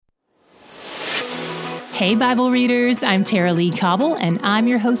Hey, Bible readers, I'm Tara Lee Cobble, and I'm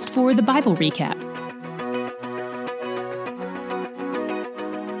your host for the Bible Recap.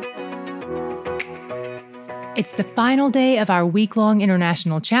 It's the final day of our week-long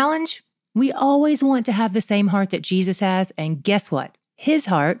international challenge. We always want to have the same heart that Jesus has, and guess what? His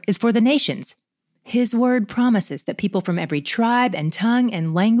heart is for the nations. His word promises that people from every tribe and tongue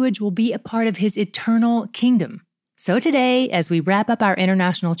and language will be a part of his eternal kingdom. So today, as we wrap up our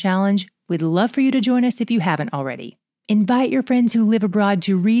international challenge, we'd love for you to join us if you haven't already. Invite your friends who live abroad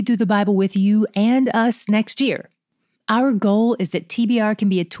to read through the Bible with you and us next year. Our goal is that TBR can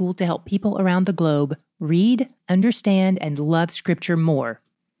be a tool to help people around the globe read, understand, and love Scripture more,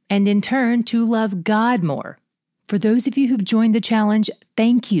 and in turn, to love God more. For those of you who've joined the challenge,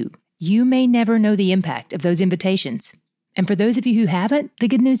 thank you. You may never know the impact of those invitations. And for those of you who haven't, the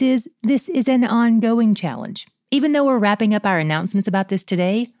good news is this is an ongoing challenge. Even though we're wrapping up our announcements about this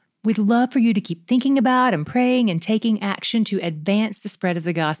today, we'd love for you to keep thinking about and praying and taking action to advance the spread of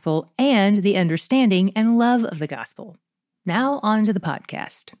the gospel and the understanding and love of the gospel. Now on to the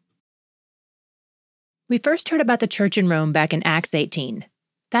podcast. We first heard about the church in Rome back in Acts 18.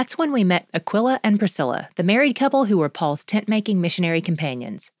 That's when we met Aquila and Priscilla, the married couple who were Paul's tent-making missionary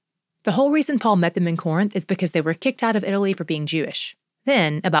companions. The whole reason Paul met them in Corinth is because they were kicked out of Italy for being Jewish.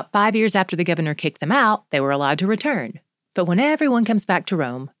 Then, about 5 years after the governor kicked them out, they were allowed to return. But when everyone comes back to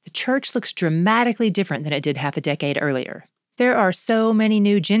Rome, the church looks dramatically different than it did half a decade earlier. There are so many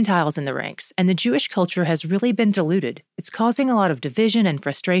new Gentiles in the ranks, and the Jewish culture has really been diluted. It's causing a lot of division and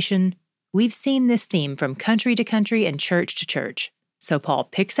frustration. We've seen this theme from country to country and church to church. So Paul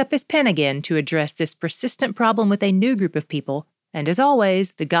picks up his pen again to address this persistent problem with a new group of people, and as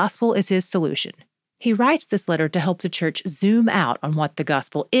always, the gospel is his solution. He writes this letter to help the church zoom out on what the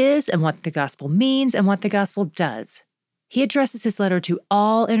gospel is and what the gospel means and what the gospel does. He addresses his letter to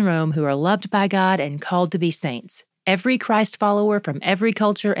all in Rome who are loved by God and called to be saints, every Christ follower from every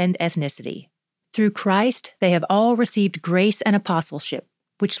culture and ethnicity. Through Christ, they have all received grace and apostleship,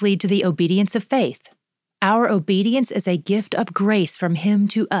 which lead to the obedience of faith. Our obedience is a gift of grace from Him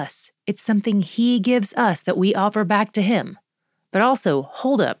to us. It's something He gives us that we offer back to Him. But also,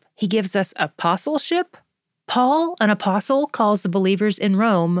 hold up, He gives us apostleship? Paul, an apostle, calls the believers in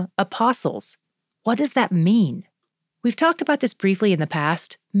Rome apostles. What does that mean? We've talked about this briefly in the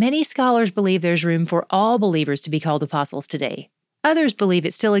past. Many scholars believe there's room for all believers to be called apostles today. Others believe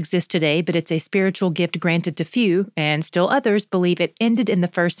it still exists today, but it's a spiritual gift granted to few, and still others believe it ended in the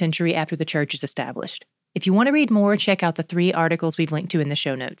 1st century after the church is established. If you want to read more, check out the 3 articles we've linked to in the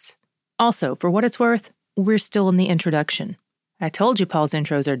show notes. Also, for what it's worth, we're still in the introduction. I told you Paul's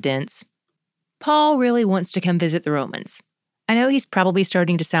intros are dense. Paul really wants to come visit the Romans. I know he's probably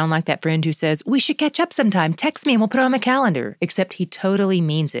starting to sound like that friend who says, "We should catch up sometime, text me and we'll put it on the calendar," except he totally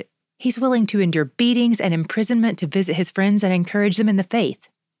means it. He's willing to endure beatings and imprisonment to visit his friends and encourage them in the faith.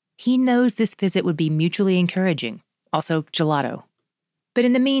 He knows this visit would be mutually encouraging. Also, gelato. But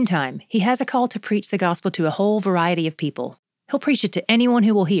in the meantime, he has a call to preach the gospel to a whole variety of people. He'll preach it to anyone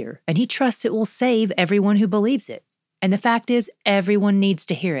who will hear, and he trusts it will save everyone who believes it. And the fact is, everyone needs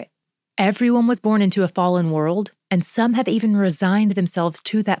to hear it. Everyone was born into a fallen world, and some have even resigned themselves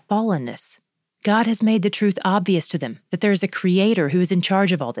to that fallenness. God has made the truth obvious to them, that there is a creator who is in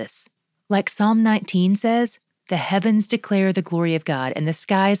charge of all this. Like Psalm 19 says, "The heavens declare the glory of God, and the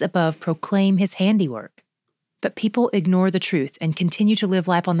skies above proclaim his handiwork." But people ignore the truth and continue to live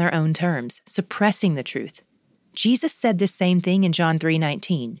life on their own terms, suppressing the truth. Jesus said this same thing in John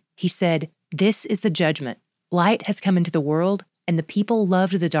 3:19. He said, "This is the judgment. Light has come into the world, and the people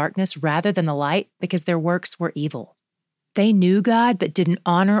loved the darkness rather than the light because their works were evil." They knew God but didn't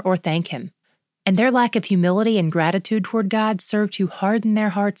honor or thank Him, and their lack of humility and gratitude toward God served to harden their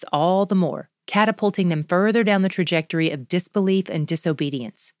hearts all the more, catapulting them further down the trajectory of disbelief and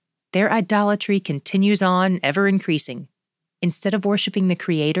disobedience. Their idolatry continues on, ever increasing. Instead of worshiping the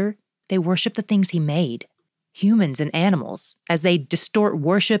Creator, they worship the things He made, humans and animals, as they distort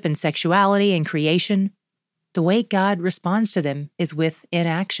worship and sexuality and creation. The way God responds to them is with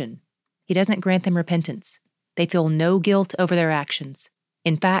inaction. He doesn't grant them repentance. They feel no guilt over their actions.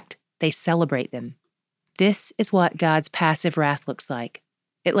 In fact, they celebrate them. This is what God's passive wrath looks like.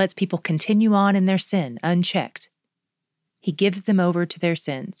 It lets people continue on in their sin unchecked. He gives them over to their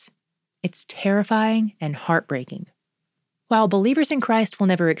sins. It's terrifying and heartbreaking. While believers in Christ will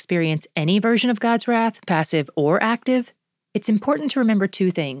never experience any version of God's wrath, passive or active, it's important to remember 2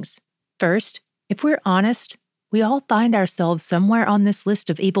 things. First, if we're honest, we all find ourselves somewhere on this list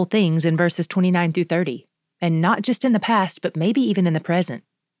of evil things in verses 29 through 30, and not just in the past, but maybe even in the present.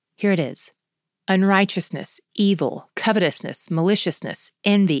 Here it is. Unrighteousness, evil, covetousness, maliciousness,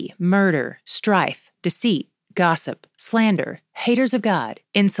 envy, murder, strife, deceit, gossip, slander, haters of God,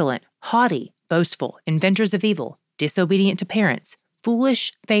 insolent, haughty, boastful, inventors of evil, disobedient to parents,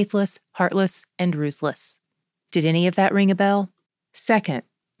 foolish, faithless, heartless, and ruthless. Did any of that ring a bell? Second,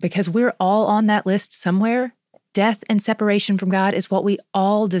 because we're all on that list somewhere, death and separation from God is what we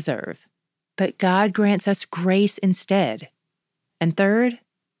all deserve. But God grants us grace instead. And third,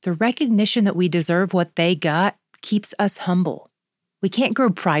 the recognition that we deserve what they got keeps us humble. We can't grow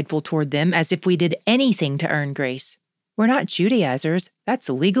prideful toward them as if we did anything to earn grace. We're not Judaizers. That's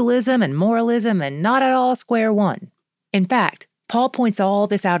legalism and moralism and not at all square one. In fact, Paul points all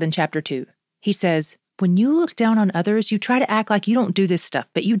this out in chapter 2. He says, when you look down on others, you try to act like you don't do this stuff,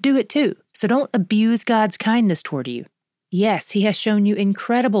 but you do it too. So don't abuse God's kindness toward you. Yes, he has shown you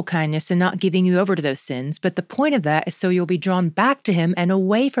incredible kindness in not giving you over to those sins, but the point of that is so you'll be drawn back to him and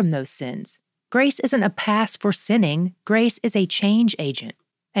away from those sins. Grace isn't a pass for sinning. Grace is a change agent.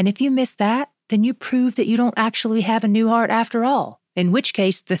 And if you miss that, then you prove that you don't actually have a new heart after all, in which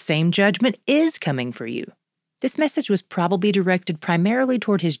case the same judgment is coming for you. This message was probably directed primarily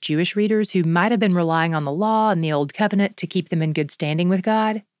toward his Jewish readers who might have been relying on the law and the Old Covenant to keep them in good standing with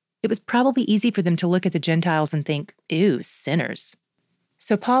God. It was probably easy for them to look at the Gentiles and think, ew, sinners.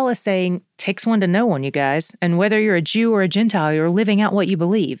 So Paul is saying, takes one to know one, you guys, and whether you're a Jew or a Gentile, you're living out what you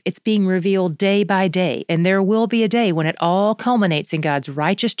believe. It's being revealed day by day, and there will be a day when it all culminates in God's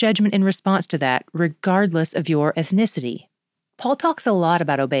righteous judgment in response to that, regardless of your ethnicity. Paul talks a lot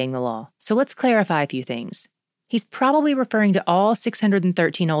about obeying the law, so let's clarify a few things. He's probably referring to all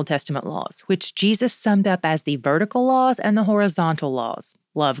 613 Old Testament laws, which Jesus summed up as the vertical laws and the horizontal laws.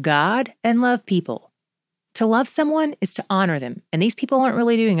 Love God and love people. To love someone is to honor them, and these people aren't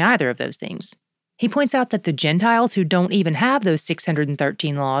really doing either of those things. He points out that the Gentiles who don't even have those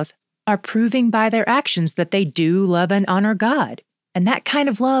 613 laws are proving by their actions that they do love and honor God, and that kind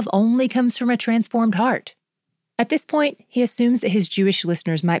of love only comes from a transformed heart. At this point, he assumes that his Jewish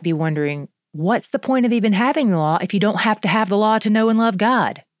listeners might be wondering, what's the point of even having the law if you don't have to have the law to know and love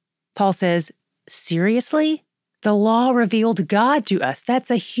God? Paul says, seriously? The law revealed God to us.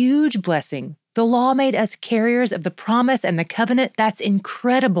 That's a huge blessing. The law made us carriers of the promise and the covenant. That's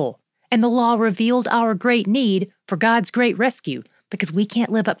incredible. And the law revealed our great need for God's great rescue because we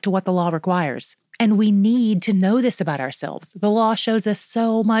can't live up to what the law requires. And we need to know this about ourselves. The law shows us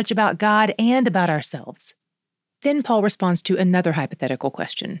so much about God and about ourselves. Then Paul responds to another hypothetical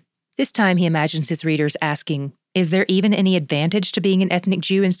question. This time he imagines his readers asking, is there even any advantage to being an ethnic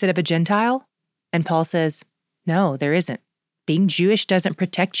Jew instead of a Gentile? And Paul says, no, there isn't. Being Jewish doesn't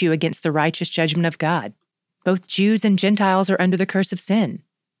protect you against the righteous judgment of God. Both Jews and Gentiles are under the curse of sin.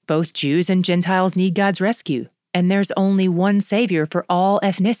 Both Jews and Gentiles need God's rescue. And there's only one Savior for all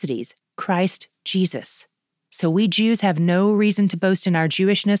ethnicities, Christ Jesus. So we Jews have no reason to boast in our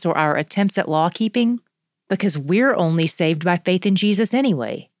Jewishness or our attempts at law-keeping, because we're only saved by faith in Jesus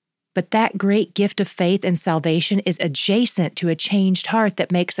anyway. But that great gift of faith and salvation is adjacent to a changed heart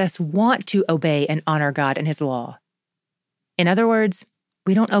that makes us want to obey and honor God and His law. In other words,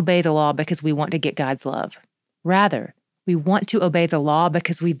 we don't obey the law because we want to get God's love. Rather, we want to obey the law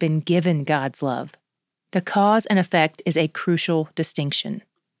because we've been given God's love. The cause and effect is a crucial distinction.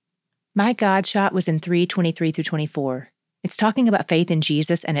 My God shot was in 3:23-24. It's talking about faith in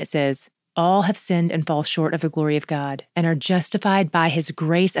Jesus, and it says, all have sinned and fall short of the glory of God and are justified by His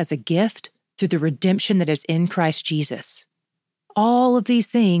grace as a gift through the redemption that is in Christ Jesus. All of these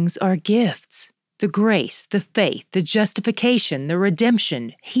things are gifts. The grace, the faith, the justification, the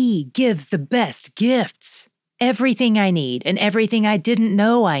redemption. He gives the best gifts. Everything I need and everything I didn't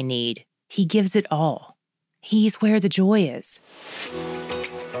know I need, He gives it all. He's where the joy is.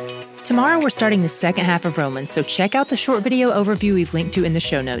 Tomorrow we're starting the second half of Romans, so check out the short video overview we've linked to in the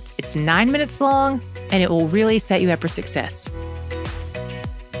show notes. It's 9 minutes long, and it will really set you up for success.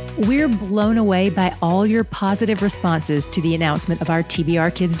 We're blown away by all your positive responses to the announcement of our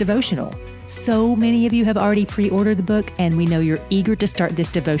TBR Kids devotional. So many of you have already pre-ordered the book, and we know you're eager to start this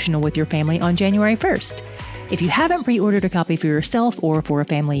devotional with your family on January 1st. If you haven't pre-ordered a copy for yourself or for a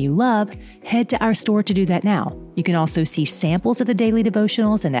family you love, head to our store to do that now. You can also see samples of the daily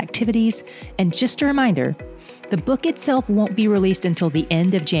devotionals and activities. And just a reminder, the book itself won't be released until the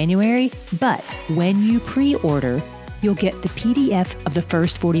end of January, but when you pre-order, you'll get the PDF of the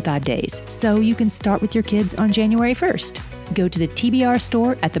first 45 days, so you can start with your kids on January 1st. Go to the TBR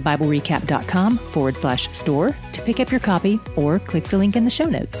store at thebiblerecap.com/store to pick up your copy or click the link in the show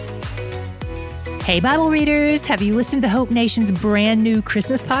notes. Hey, Bible readers, have you listened to Hope Nation's brand new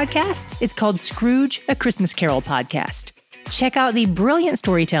Christmas podcast? It's called Scrooge, a Christmas Carol podcast. Check out the brilliant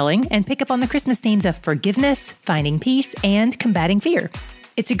storytelling and pick up on the Christmas themes of forgiveness, finding peace, and combating fear.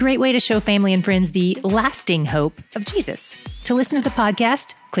 It's a great way to show family and friends the lasting hope of Jesus. To listen to the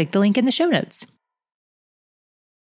podcast, click the link in the show notes.